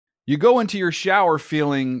You go into your shower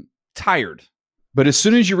feeling tired, but as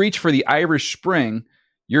soon as you reach for the Irish Spring,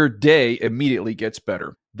 your day immediately gets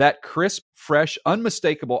better. That crisp, fresh,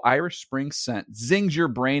 unmistakable Irish Spring scent zings your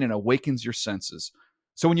brain and awakens your senses.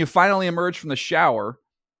 So when you finally emerge from the shower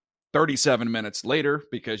 37 minutes later,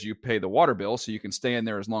 because you pay the water bill so you can stay in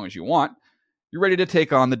there as long as you want, you're ready to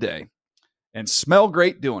take on the day and smell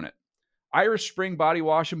great doing it. Irish Spring Body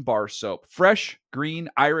Wash and Bar Soap. Fresh, green,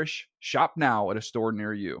 Irish. Shop now at a store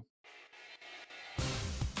near you.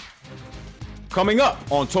 Coming up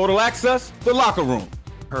on Total Access, The Locker Room.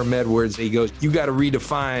 Herm Edwards, he goes, you got to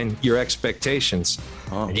redefine your expectations.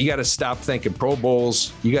 And you got to stop thinking Pro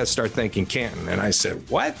Bowls. You got to start thinking Canton. And I said,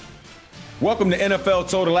 what? Welcome to NFL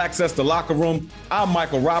Total Access, The Locker Room. I'm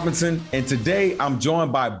Michael Robinson, and today I'm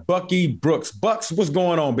joined by Bucky Brooks. Bucks, what's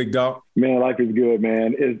going on, big dog? Man, life is good,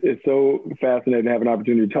 man. It's so fascinating to have an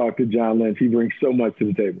opportunity to talk to John Lynch. He brings so much to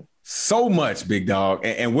the table. So much, big dog.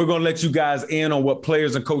 And we're going to let you guys in on what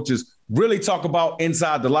players and coaches really talk about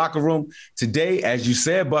inside the locker room. Today, as you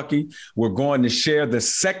said, Bucky, we're going to share the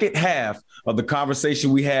second half of the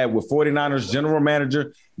conversation we had with 49ers general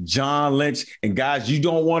manager John Lynch. And guys, you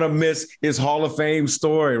don't want to miss his Hall of Fame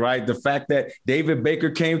story, right? The fact that David Baker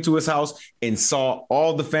came to his house and saw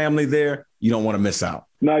all the family there. You don't want to miss out.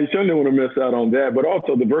 No, you certainly want to miss out on that, but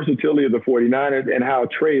also the versatility of the 49ers and how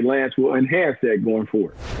Trey Lance will enhance that going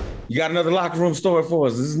forward. You got another locker room story for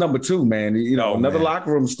us. This is number 2, man. Another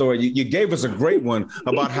locker room story. You gave us a great one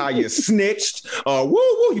about how you snitched.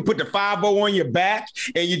 You put the 5-0 on your back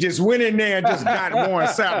and you just went in there and just got Warren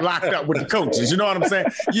Sapp locked up with the coaches. You know what I'm saying?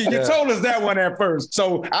 You told us that one at first.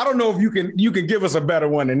 So I don't know if you can give us a better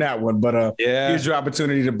one than that one, but here's your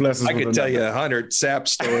opportunity to bless us. I could tell you 100 Sapp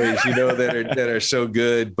stories, that are so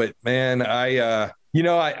good. But man, I'll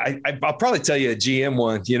probably tell you a GM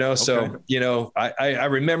one, So, I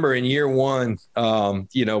remember in year one,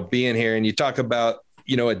 being here, and you talk about,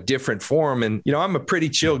 a different form, and, I'm a pretty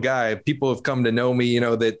chill guy. People have come to know me,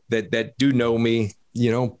 that do know me,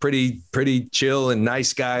 pretty chill and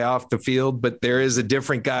nice guy off the field, but there is a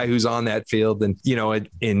different guy who's on that field. And,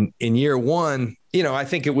 in year one, I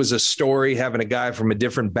think it was a story having a guy from a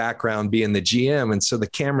different background being the GM. And so the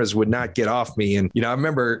cameras would not get off me. And, I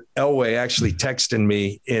remember Elway actually texting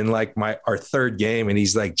me in like our third game. And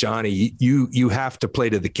he's like, Johnny, you have to play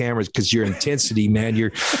to the cameras because your intensity, man,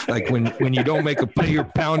 you're like, when you don't make a play, you're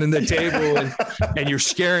pounding the table and you're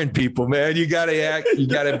scaring people, man. You got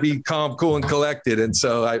to be calm, cool, and collected. And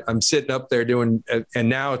so I'm sitting up there doing, and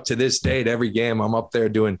now to this date, every game I'm up there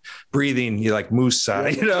doing breathing, like moose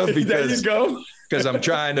side, because there you go. Because I'm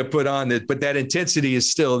trying to put on it, but that intensity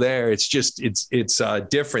is still there. It's just, it's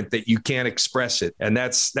different that you can't express it. And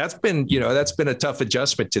that's been a tough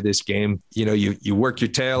adjustment to this game. You work your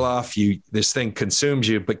tail off, this thing consumes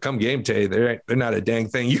you, but come game day, they're not a dang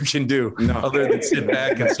thing you can do other than sit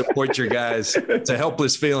back and support your guys. It's a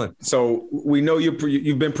helpless feeling. So we know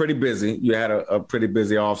you've been pretty busy. You had a pretty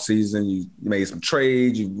busy off season. You made some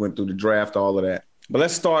trades. You went through the draft, all of that. But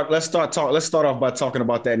let's start off by talking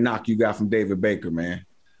about that knock you got from David Baker, man.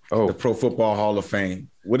 The Pro Football Hall of Fame.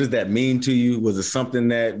 What does that mean to you? Was it something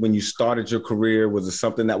that when you started your career, was it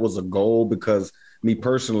something that was a goal? Because me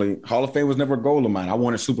personally, Hall of Fame was never a goal of mine. I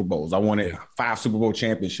wanted Super Bowls. I wanted 5 Super Bowl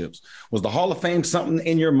championships. Was the Hall of Fame something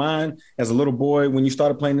in your mind as a little boy when you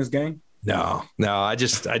started playing this game? No, I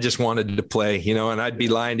just wanted to play, and I'd be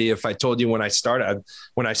lying to you if I told you when I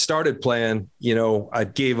started playing, I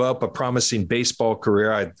gave up a promising baseball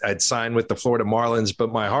career. I'd signed with the Florida Marlins,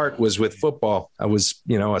 but my heart was with football. I was,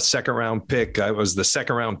 a second round pick. I was the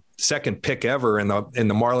second pick ever in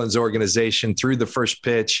the Marlins organization through the first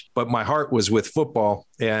pitch, but my heart was with football.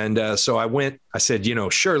 And so I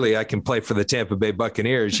said, surely I can play for the Tampa Bay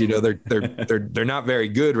Buccaneers. They're not very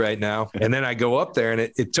good right now. And then I go up there, and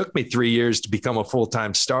it took me 3 years to become a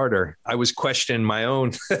full-time starter. I was questioning my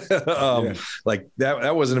own, like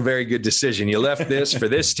that wasn't a very good decision. You left this for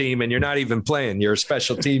this team and you're not even playing. You're a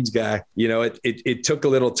special teams guy. It took a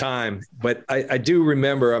little time, but I do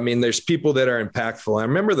remember, there's people that are impactful. I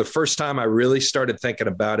remember the first time I really started thinking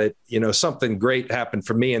about it, something great happened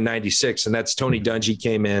for me in 96, and that's Tony Dungy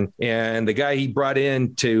came in, and the guy he brought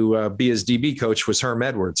in to be his DB coach was Herm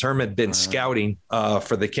Edwards. Herm had been scouting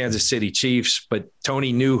for the Kansas City Chiefs, but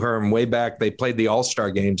Tony knew Herm way back. They played the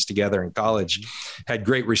All-Star games together in college, had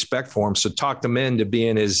great respect for him. So talked him into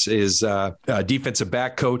being his defensive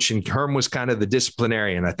back coach. And Herm was kind of the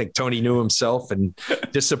disciplinarian. I think Tony knew himself, and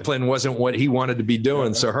discipline wasn't what he wanted to be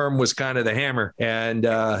doing. So Herm was kind of the hammer. And,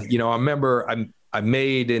 I remember I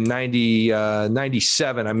made in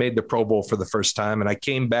 97, I made the Pro Bowl for the first time, and I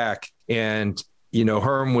came back and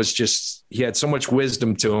Herm was just, he had so much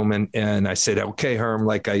wisdom to him. And I said, okay, Herm,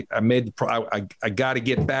 like I got to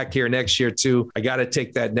get back here next year too. I got to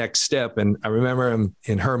take that next step. And I remember him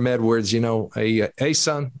in Herm Edwards, hey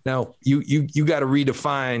son, now you got to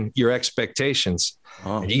redefine your expectations.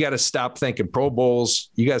 Oh. You got to stop thinking Pro Bowls.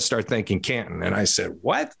 You got to start thinking Canton. And I said,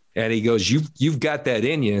 what? And he goes, you've got that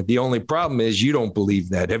in you. The only problem is you don't believe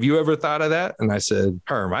that. Have you ever thought of that? And I said,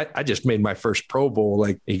 Herm, I just made my first Pro Bowl.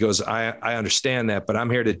 Like, he goes, I understand that, but I'm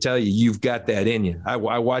here to tell you, you've got that in you. I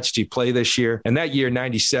watched you play this year. And that year,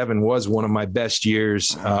 97 was one of my best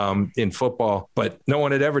years in football, but no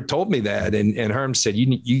one had ever told me that. And Herm said,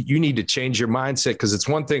 you need to change your mindset, because it's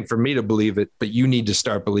one thing for me to believe it, but you need to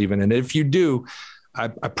start believing. And if you do, I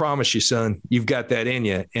promise you, son, you've got that in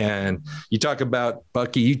you. And you talk about,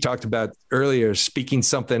 Bucky, you talked about earlier, speaking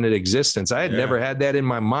something into existence. I had never had that in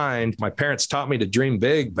my mind. My parents taught me to dream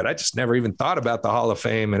big, but I just never even thought about the Hall of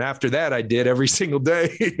Fame. And after that, I did every single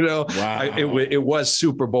day. Wow. It was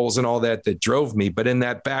Super Bowls and all that drove me, but in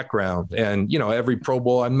that background. And, every Pro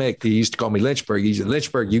Bowl I make, he used to call me Lynchburg. He said,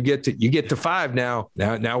 Lynchburg, you get to 5 now.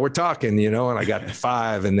 Now we're talking, and I got to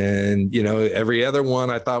 5. And then, every other one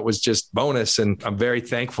I thought was just bonus. And I'm very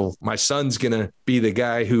thankful. My son's going to be the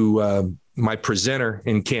guy who, my presenter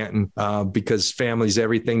in Canton, because family's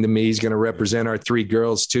everything to me. He's going to represent our 3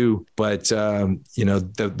 girls too. But,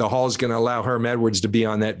 the hall's going to allow Herm Edwards to be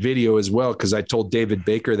on that video as well, because I told David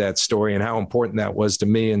Baker that story and how important that was to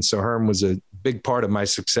me. And so Herm was a big part of my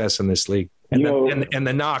success in this league. And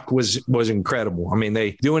the knock was incredible. I mean,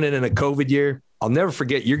 they doing it in a COVID year. I'll never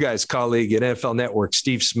forget your guys' colleague at NFL Network,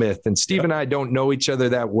 Steve Smith. And Steve and I don't know each other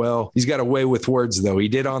that well. He's got a way with words, though. He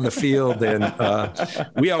did on the field. And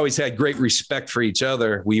we always had great respect for each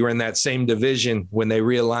other. We were in that same division when they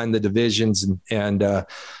realigned the divisions. And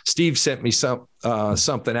Steve sent me something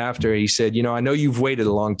after. He said, I know you've waited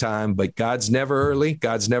a long time, but God's never early.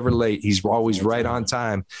 God's never late. He's always right on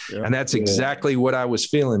time. Yeah. And that's exactly what I was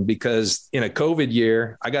feeling, because in a COVID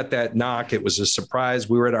year, I got that knock. It was a surprise.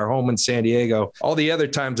 We were at our home in San Diego. All the other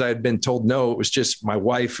times I had been told no, it was just my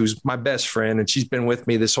wife, who's my best friend, and she's been with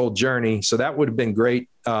me this whole journey. So that would have been great.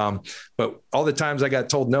 But all the times I got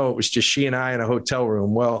told no, it was just she and I in a hotel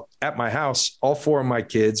room. Well, at my house, all 4 of my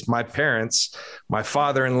kids, my parents, my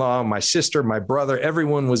father-in-law, my sister, my brother,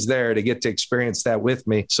 everyone was there to get to experience that with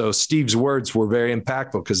me. So Steve's words were very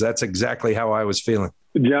impactful, because that's exactly how I was feeling.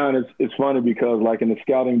 John, it's funny because, like, in the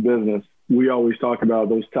scouting business, we always talk about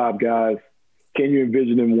those top guys. Can you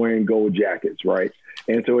envision them wearing gold jackets, right?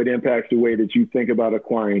 And so it impacts the way that you think about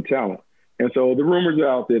acquiring talent. And so the rumors are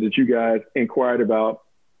out there that you guys inquired about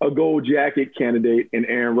a gold jacket candidate in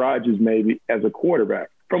Aaron Rodgers, maybe, as a quarterback.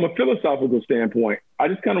 From a philosophical standpoint, I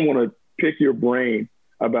just kind of want to pick your brain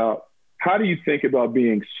about how do you think about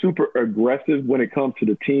being super aggressive when it comes to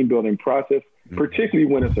the team building process, particularly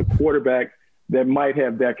when it's a quarterback that might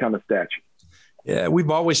have that kind of stature? Yeah, we've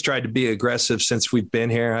always tried to be aggressive since we've been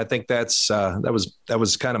here. I think that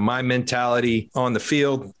was kind of my mentality on the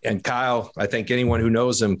field. And Kyle, I think anyone who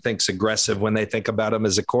knows him thinks aggressive when they think about him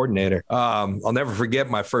as a coordinator. I'll never forget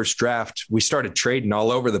my first draft. We started trading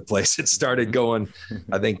all over the place. It started going,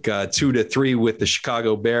 I think 2 to 3 with the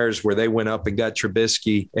Chicago Bears, where they went up and got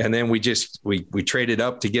Trubisky. And then we traded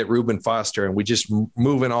up to get Reuben Foster, and we just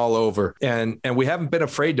moving all over. And we haven't been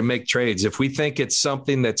afraid to make trades if we think it's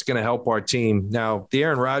something that's going to help our team. Now, the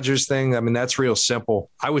Aaron Rodgers thing, I mean, that's real simple.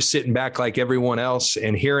 I was sitting back like everyone else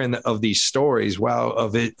and hearing of these stories,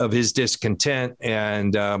 of his discontent,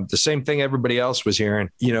 and the same thing everybody else was hearing.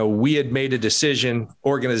 We had made a decision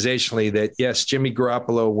organizationally that, yes, Jimmy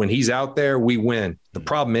Garoppolo, when he's out there, we win. The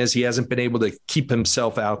problem is he hasn't been able to keep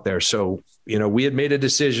himself out there. So, we had made a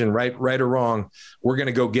decision, right or wrong, we're going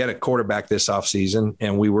to go get a quarterback this offseason.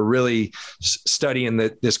 And we were really studying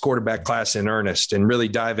this quarterback class in earnest and really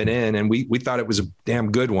diving in. And we thought it was a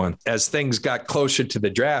damn good one. As things got closer to the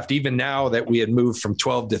draft, even now that we had moved from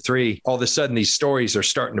 12 to 3, all of a sudden these stories are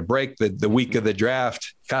starting to break the week of the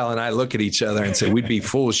draft. Kyle and I look at each other and say, we'd be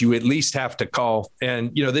fools. You at least have to call.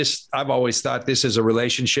 And, I've always thought this is a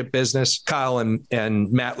relationship business. Kyle and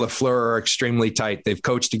Matt LaFleur are extremely tight. They've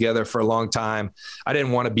coached together for a long time. I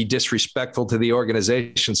didn't want to be disrespectful to the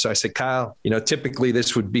organization. So I said, Kyle, typically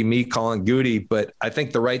this would be me calling Goody, but I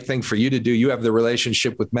think the right thing for you to do, you have the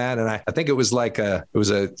relationship with Matt. And I think it was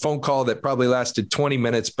a phone call that probably lasted 20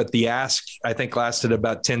 minutes, but the ask, I think, lasted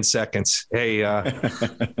about 10 seconds. Hey,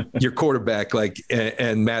 your quarterback,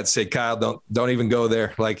 and then Matt said, Kyle, don't even go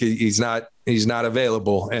there. Like he's not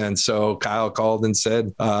available. And so Kyle called and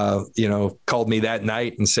said, called me that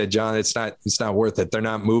night and said, John, it's not worth it. They're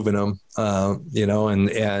not moving him,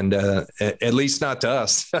 and at least not to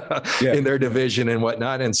us in their division and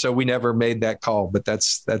whatnot. And so we never made that call, but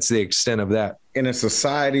that's the extent of that. In a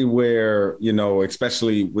society where,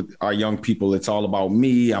 especially with our young people, it's all about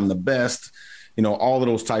me, I'm the best, all of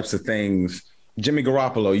those types of things. Jimmy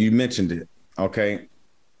Garoppolo, you mentioned it. Okay.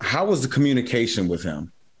 How was the communication with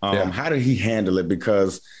him? How did he handle it?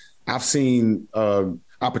 Because I've seen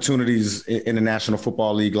opportunities in the National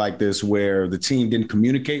Football League like this where the team didn't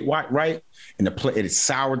communicate right, and it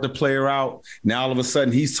soured the player out. Now all of a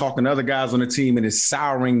sudden he's talking to other guys on the team, and it's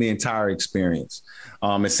souring the entire experience.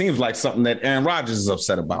 It seems like something that Aaron Rodgers is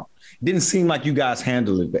upset about. It didn't seem like you guys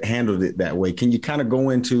handled it that way. Can you kind of go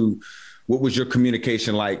into what was your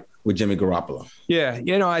communication like with Jimmy Garoppolo? Yeah.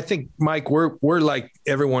 I think, Mike, we're like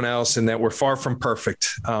everyone else in that we're far from perfect,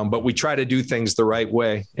 but we try to do things the right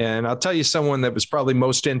way. And I'll tell you, someone that was probably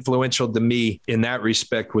most influential to me in that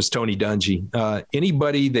respect was Tony Dungy.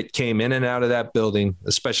 Anybody that came in and out of that building,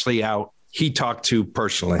 especially out, he talked to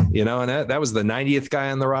personally, and that was the 90th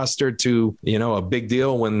guy on the roster to, a big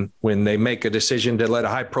deal when they make a decision to let a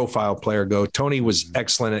high profile player go. Tony was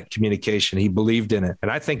excellent at communication. He believed in it. And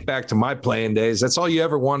I think back to my playing days, that's all you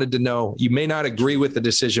ever wanted to know. You may not agree with the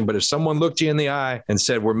decision, but if someone looked you in the eye and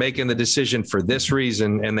said, we're making the decision for this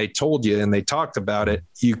reason, and they told you and they talked about it,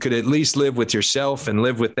 you could at least live with yourself and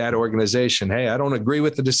live with that organization. Hey, I don't agree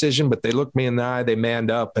with the decision, but they looked me in the eye, they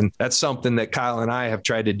manned up. And that's something that Kyle and I have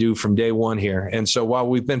tried to do from day one here. And so while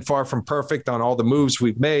we've been far from perfect on all the moves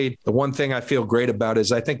we've made, the one thing I feel great about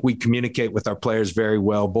is I think we communicate with our players very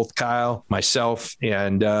well, both Kyle, myself,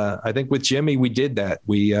 and I think with Jimmy, we did that.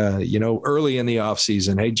 We, early in the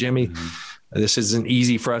offseason, hey, Jimmy, this isn't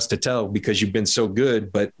easy for us to tell because you've been so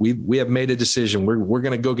good, but we have made a decision. We're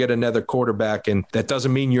going to go get another quarterback, and that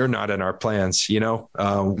doesn't mean you're not in our plans. We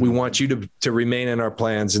want you to remain in our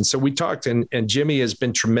plans. And so we talked, and Jimmy has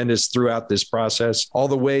been tremendous throughout this process, all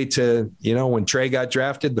the way to, when Trey got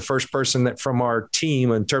drafted, the first person that from our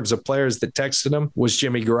team in terms of players that texted him was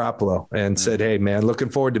Jimmy Garoppolo and said, hey, man, looking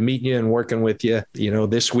forward to meeting you and working with you.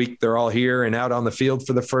 This week they're all here and out on the field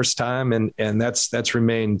for the first time. And that's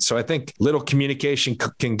remained. So I think little communication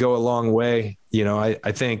can go a long way.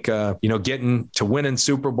 I think, getting to winning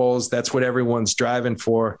Super Bowls, that's what everyone's driving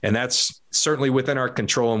for. And that's certainly within our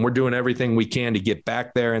control. And we're doing everything we can to get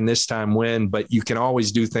back there and this time win, but you can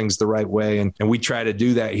always do things the right way. And we try to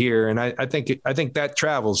do that here. And I think that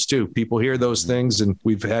travels too. People hear those things, and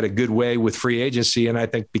we've had a good way with free agency. And I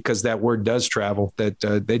think because that word does travel,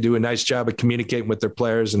 that they do a nice job of communicating with their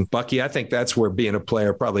players. And Bucky, I think that's where being a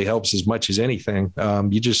player probably helps as much as anything.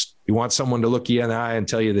 You want someone to look you in the eye and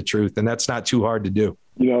tell you the truth. And that's not too hard to do.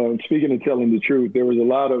 Speaking of telling the truth, there was a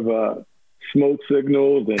lot of smoke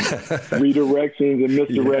signals and redirections and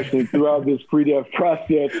misdirections throughout this pre-draft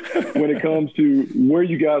process when it comes to where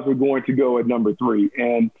you guys were going to go at number 3.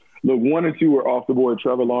 And look, 1 and 2 were off the board,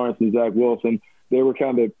 Trevor Lawrence and Zach Wilson. They were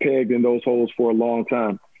kind of pegged in those holes for a long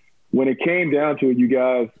time. When it came down to it, you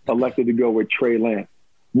guys elected to go with Trey Lance.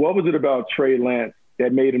 What was it about Trey Lance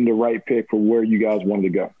that made him the right pick for where you guys wanted to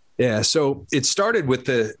go? Yeah, so it started with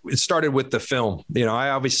the film. I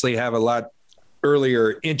obviously have a lot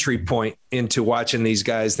earlier entry point into watching these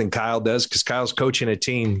guys than Kyle does, because Kyle's coaching a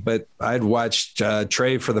team. But I'd watched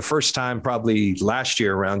Trey for the first time probably last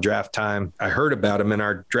year around draft time. I heard about him in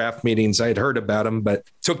our draft meetings. I had heard about him, but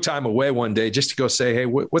took time away one day just to go say, hey,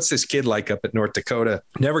 what's this kid like up at North Dakota?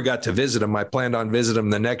 Never got to visit him. I planned on visiting him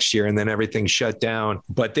the next year, and then everything shut down.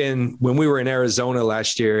 But then when we were in Arizona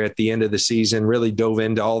last year at the end of the season, really dove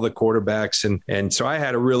into all the quarterbacks. And so I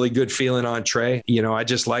had a really good feeling on Trey. I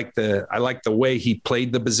just like the way he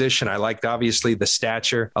played the position. I liked obviously the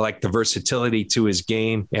stature. I liked the versatility to his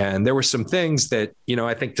game. And there were some things that,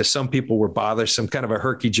 I think to some people were bothersome, kind of a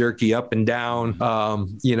herky-jerky up and down,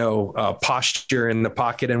 posture in the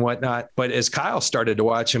pocket and whatnot. But as Kyle started to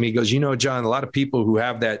watch him, he goes, John, a lot of people who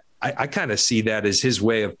have that, I kind of see that as his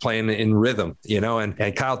way of playing in rhythm,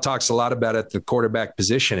 and Kyle talks a lot about it, the quarterback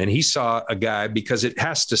position. And he saw a guy, because it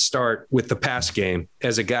has to start with the pass game,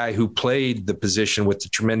 as a guy who played the position with the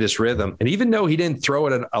tremendous rhythm. And even though he didn't throw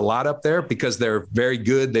it a lot up there because they're very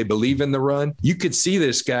good, they believe in the run, you could see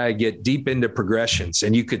this guy get deep into progressions,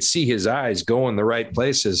 and you could see his eyes go in the right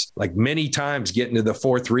places, like many times getting to the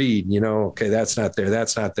 4th read, okay, that's not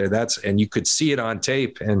there. And you could see it on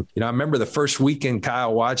tape. And, I remember the first weekend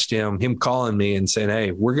Kyle watched watched him calling me and saying,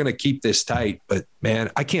 hey, we're going to keep this tight, but man,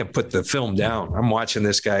 I can't put the film down. I'm watching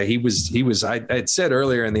this guy. I had said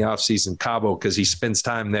earlier in the offseason, Cabo, because he spends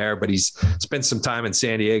time there, but he's spent some time in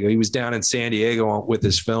San Diego. He was down in San Diego with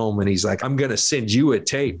his film, and he's like, I'm going to send you a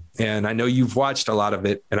tape. And I know you've watched a lot of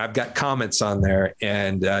it, and I've got comments on there.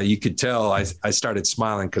 And you could tell I started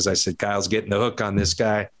smiling because I said, Kyle's getting the hook on this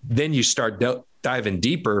guy. Then you start diving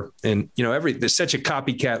deeper, and there's such a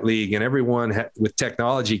copycat league, and everyone with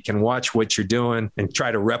technology can watch what you're doing and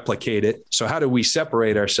try to replicate it. So how do we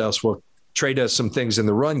separate ourselves? Well, Trey does some things in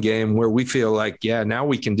the run game where we feel like, yeah, now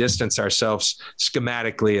we can distance ourselves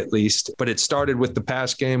schematically at least. But it started with the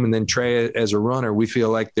pass game, and then Trey as a runner, we feel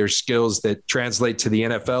like there's skills that translate to the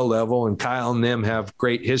NFL level. And Kyle and them have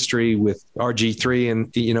great history with RG3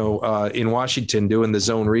 and, in Washington doing the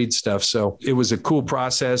zone read stuff. So it was a cool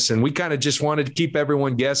process. And we kind of just wanted to keep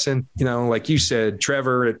everyone guessing, like you said,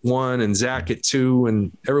 Trevor at 1 and Zach at 2,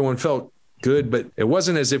 and everyone felt good, but it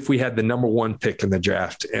wasn't as if we had the number 1 pick in the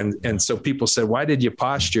draft. And so people said, why did you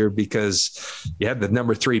posture? Because you had the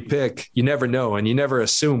number 3 pick. You never know. And you never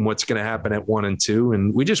assume what's going to happen at 1 and 2.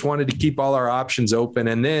 And we just wanted to keep all our options open.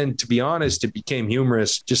 And then, to be honest, it became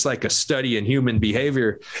humorous, just like a study in human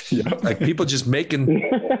behavior. Yeah. Like people just making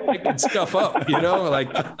stuff up,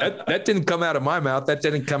 like that didn't come out of my mouth. That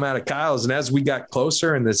didn't come out of Kyle's. And as we got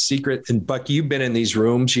closer, and the secret, and Bucky, you've been in these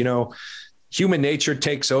rooms, human nature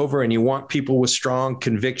takes over, and you want people with strong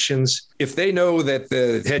convictions. If they know that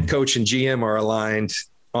the head coach and GM are aligned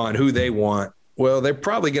on who they want, well, they're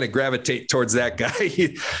probably going to gravitate towards that guy,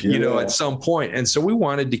 at some point. And so we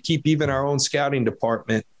wanted to keep even our own scouting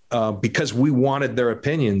department because we wanted their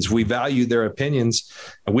opinions. We value their opinions,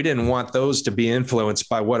 and we didn't want those to be influenced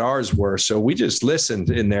by what ours were. So we just listened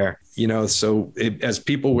in there, as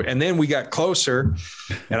people, and then we got closer,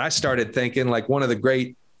 and I started thinking, like, one of the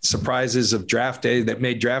great surprises of draft day that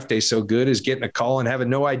made draft day so good is getting a call and having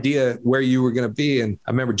no idea where you were going to be. And I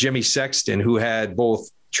remember Jimmy Sexton, who had both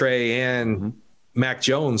Trey and Mac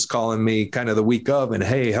Jones, calling me kind of the week of, and,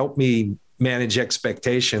 hey, help me manage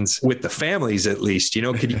expectations with the families at least.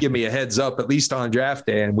 Could you give me a heads up at least on draft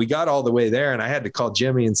day? And we got all the way there, and I had to call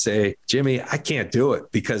Jimmy and say, Jimmy, I can't do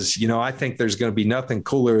it because, I think there's going to be nothing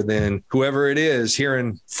cooler than whoever it is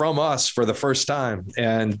hearing from us for the first time.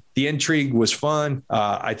 And the intrigue was fun.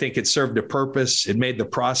 I think it served a purpose. It made the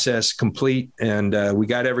process complete, and we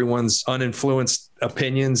got everyone's uninfluenced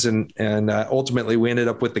opinions, and ultimately we ended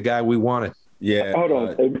up with the guy we wanted. Yeah. Hold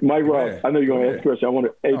on. Hey, Mike Ross, I know you're going to ask a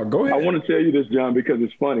question. Go ahead. I want to tell you this, John, because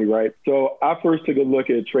it's funny, right? So I first took a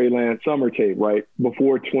look at Trey Lance summer tape, right,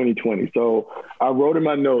 before 2020. So I wrote in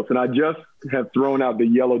my notes, and I just have thrown out the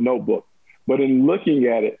yellow notebook. But in looking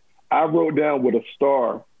at it, I wrote down with a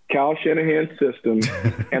star Kyle Shanahan's system,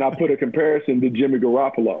 and I put a comparison to Jimmy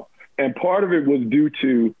Garoppolo. And part of it was due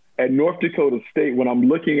to, at North Dakota State, when I'm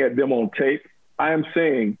looking at them on tape, I am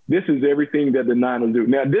saying this is everything that the Niners do.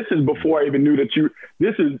 Now, this is before I even knew that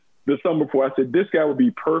this is the summer before. I said this guy would be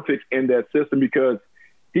perfect in that system because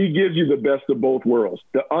he gives you the best of both worlds,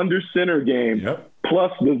 the under center game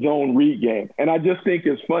plus the zone read game. And I just think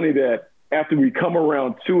it's funny that after we come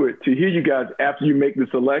around to it, to hear you guys after you make the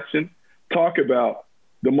selection talk about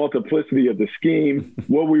the multiplicity of the scheme,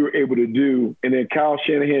 what we were able to do, and then Kyle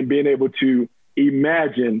Shanahan being able to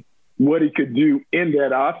imagine what he could do in that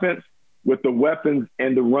offense with the weapons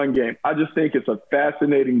and the run game. I just think it's a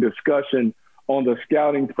fascinating discussion on the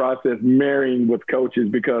scouting process marrying with coaches,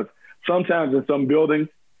 because sometimes in some buildings,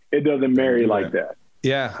 it doesn't marry like that.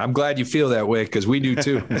 Yeah, I'm glad you feel that way because we do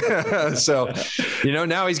too. So,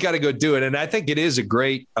 now he's got to go do it. And I think it is a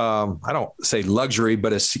great, I don't say luxury,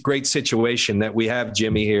 but a great situation that we have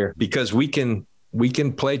Jimmy here because we can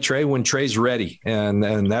play Trey when Trey's ready. And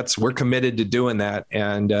we're committed to doing that.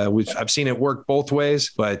 And I've seen it work both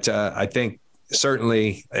ways, but I think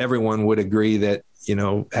certainly everyone would agree that,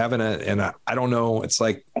 having I don't know, it's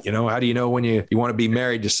like, how do you know when you want to be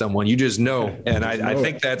married to someone? You just know. And I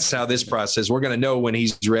think that's how this process, we're going to know when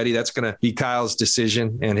he's ready. That's going to be Kyle's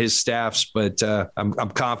decision and his staff's, but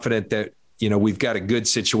I'm confident that, we've got a good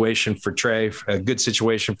situation for Trey, a good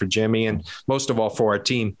situation for Jimmy, and most of all for our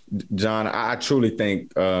team. John, I truly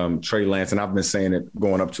think Trey Lance, and I've been saying it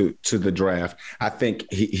going up to the draft, I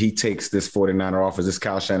think he takes this 49er offense, this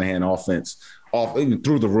Kyle Shanahan offense, off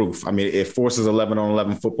through the roof. I mean, it forces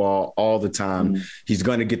 11-on-11 football all the time. Mm-hmm. He's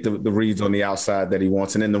going to get the reads on the outside that he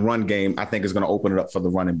wants. And then the run game, I think, is going to open it up for the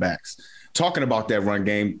running backs. Talking about that run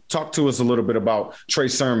game, talk to us a little bit about Trey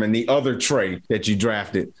Sermon, the other Trey that you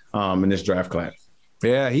drafted in this draft class.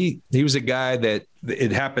 Yeah, he was a guy that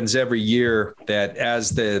it happens every year that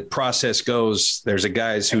as the process goes, there's a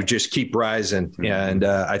guys who just keep rising. Mm-hmm. And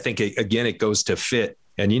I think, it goes to fit.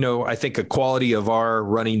 And, I think a quality of our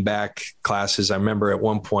running back classes, I remember at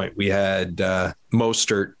one point we had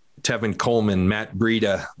Mostert, Tevin Coleman, Matt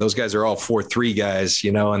Breida. Those guys are all 4.3 guys,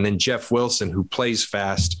 and then Jeff Wilson, who plays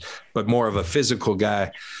fast, but more of a physical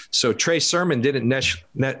guy. So Trey Sermon didn't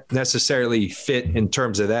necessarily fit in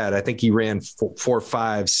terms of that. I think he ran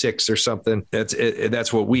 4.5, 6 or something.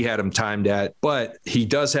 That's what we had him timed at. But he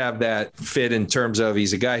does have that fit in terms of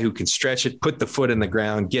he's a guy who can stretch it, put the foot in the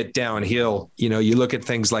ground, get downhill. You look at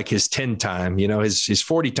things like his 10 time. His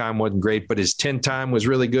 40 time wasn't great, but his 10 time was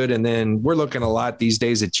really good. And then we're looking a lot these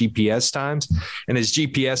days at GPS times, and his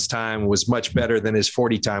GPS time was much better than his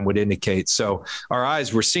 40 time would indicate. So our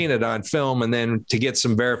eyes were seeing it on film, and then to get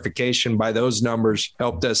some verification by those numbers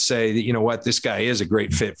helped us say that, this guy is a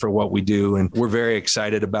great fit for what we do. And we're very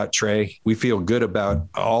excited about Trey. We feel good about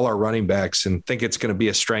all our running backs and think it's going to be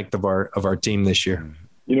a strength of our team this year.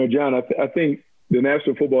 John, I think the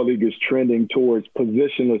National Football League is trending towards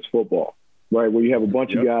positionless football, right? Where you have a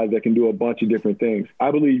bunch of guys that can do a bunch of different things.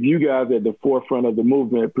 I believe you guys are at the forefront of the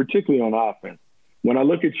movement, particularly on offense. When I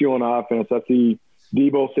look at you on offense, I see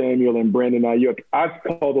Deebo Samuel and Brandon Ayuk. I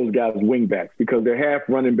call those guys wingbacks because they're half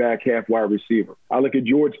running back, half wide receiver. I look at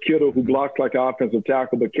George Kittle, who blocks like an offensive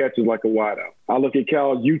tackle but catches like a wideout. I look at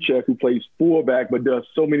Kyle Juszczyk, who plays fullback but does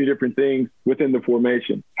so many different things within the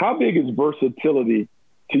formation. How big is versatility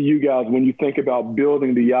to you guys when you think about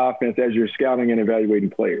building the offense as you're scouting and evaluating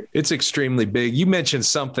players? It's extremely big. You mentioned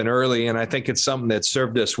something early, and I think it's something that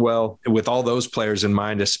served us well with all those players in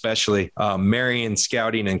mind, especially marrying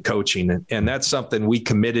scouting and coaching. And that's something we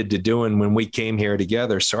committed to doing when we came here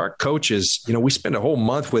together. So our coaches, we spend a whole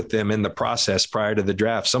month with them in the process prior to the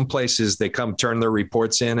draft. Some places they come turn their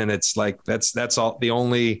reports in, and it's like that's all the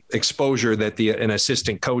only exposure that an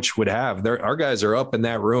assistant coach would have. Our guys are up in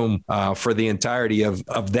that room for the entirety of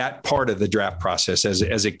that part of the draft process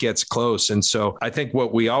as it gets close. And so I think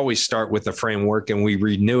what we always start with the framework, and we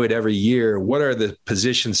renew it every year. What are the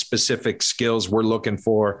position specific skills we're looking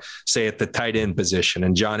for, say at the tight end position?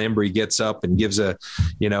 And John Embry gets up and gives a,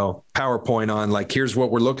 PowerPoint on like, here's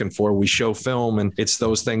what we're looking for. We show film, and it's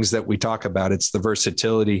those things that we talk about. It's the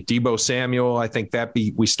versatility. Deebo Samuel, I think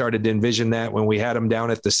we started to envision that when we had him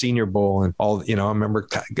down at the Senior Bowl, and all, I remember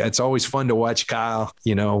it's always fun to watch Kyle,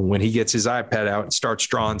 when he gets his iPad out and starts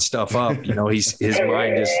drawing stuff up,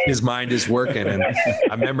 his mind is working. And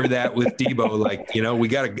I remember that with Deebo, like, we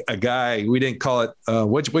got a guy, we didn't call it,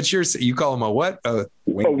 what's yours? You call him a what? A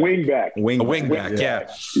wingback. A wingback.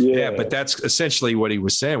 Yeah. But that's essentially what he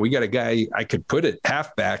was saying. We got a guy, I could put it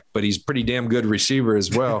halfback, but he's pretty damn good receiver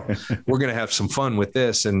as well. We're going to have some fun with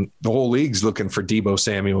this. And the whole league's looking for Deebo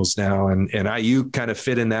Samuels now. And Ayuk kind of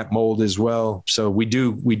fit in that mold as well. So we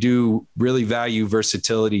do really value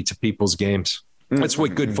versatility to people's games. That's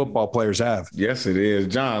what good football players have. Yes, it is.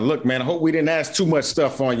 John, look, man, I hope we didn't ask too much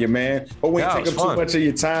stuff on you, man. Hope we didn't take up too much of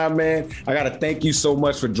your time, man. I got to thank you so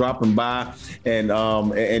much for dropping by and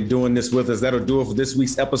doing this with us. That'll do it for this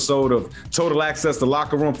week's episode of Total Access to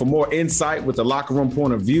Locker Room. For more insight with the Locker Room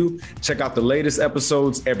point of view, check out the latest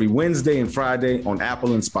episodes every Wednesday and Friday on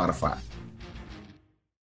Apple and Spotify.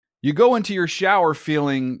 You go into your shower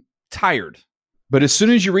feeling tired, but as soon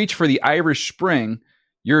as you reach for the Irish Spring,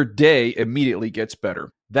 your day immediately gets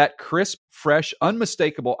better. That crisp, fresh,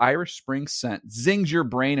 unmistakable Irish Spring scent zings your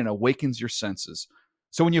brain and awakens your senses.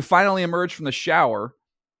 So when you finally emerge from the shower,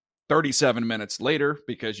 37 minutes later,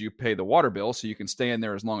 because you pay the water bill so you can stay in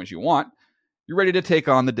there as long as you want, you're ready to take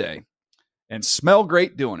on the day and smell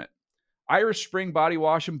great doing it. Irish Spring Body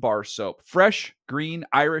Wash and Bar Soap. Fresh, green,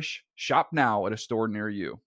 Irish. Shop now at a store near you.